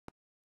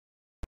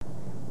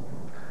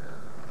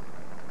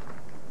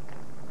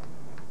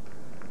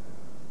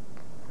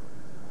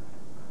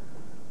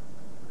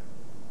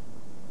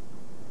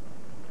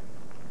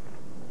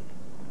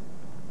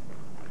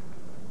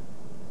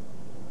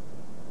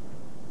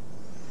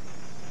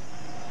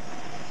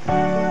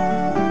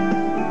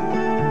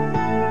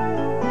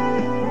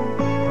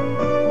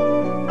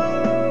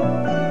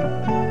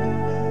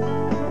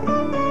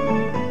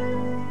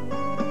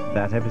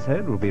That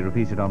episode will be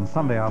repeated on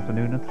Sunday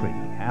afternoon at 3,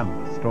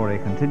 and the story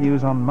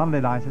continues on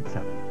Monday night at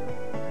 7.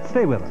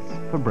 Stay with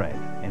us for Bread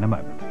in a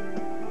moment.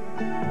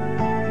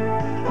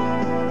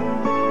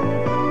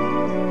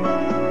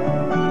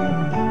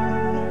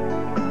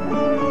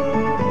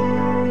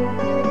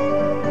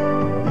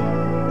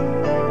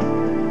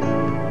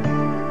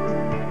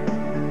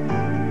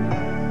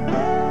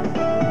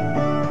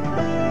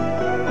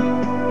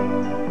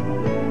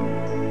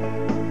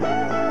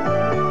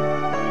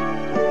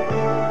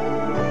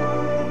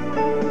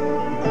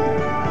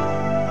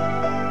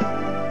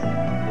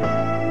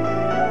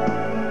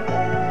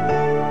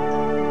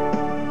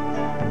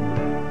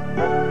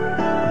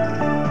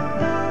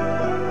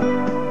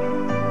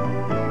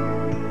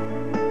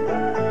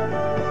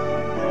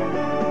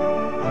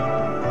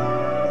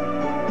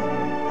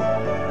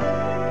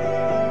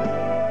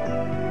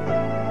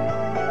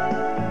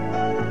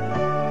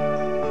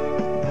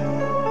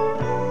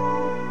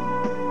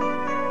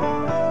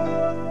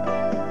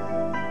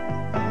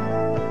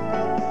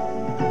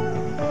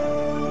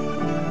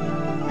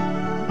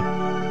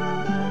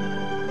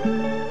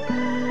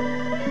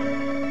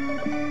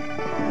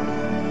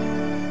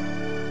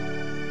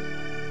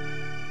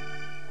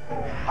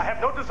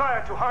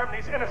 To harm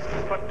these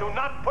innocents, but do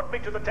not put me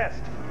to the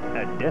test.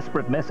 A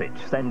desperate message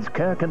sends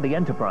Kirk and the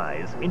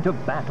Enterprise into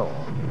battle.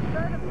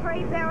 Bird of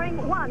prey bearing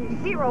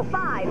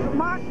 105,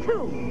 Mark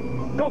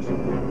 2. Dawson!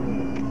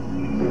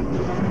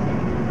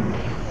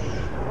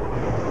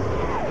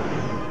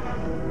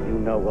 You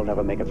know we'll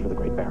never make it through the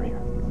Great Barrier.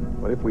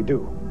 But if we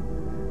do,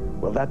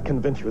 will that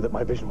convince you that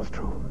my vision was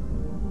true?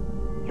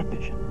 Your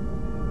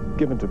vision?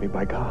 Given to me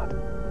by God.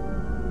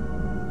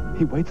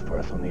 He waits for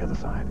us on the other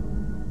side.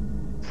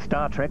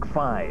 Star Trek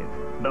V,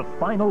 The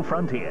Final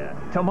Frontier,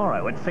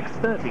 tomorrow at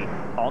 6:30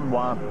 on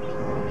 1.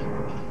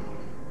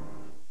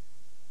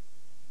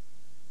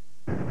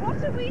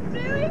 What are we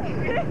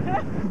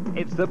doing?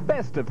 It's the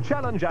best of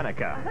Challenge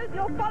Anneka. I hope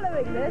you're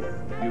following this.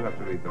 You have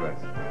to read the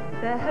rest.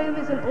 Their home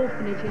is an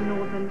orphanage in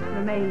northern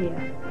Romania.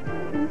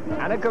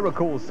 Anneka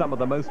recalls some of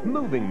the most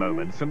moving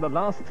moments from the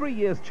last 3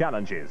 years'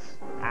 challenges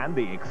and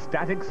the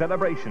ecstatic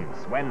celebrations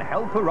when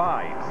help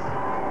arrives.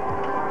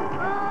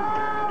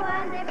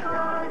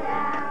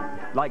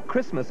 Like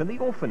Christmas in the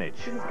orphanage.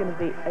 This is going to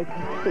be a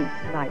complete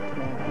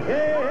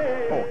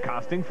nightmare. Or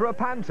casting for a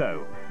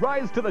panto.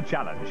 Rise to the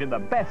challenge in the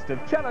best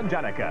of Challenge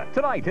Anneka,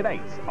 tonight at 8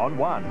 on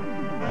 1.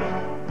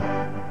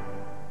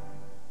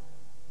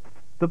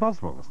 The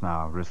Boswells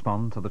now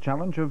respond to the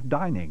challenge of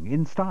dining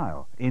in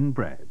style in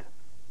Bread.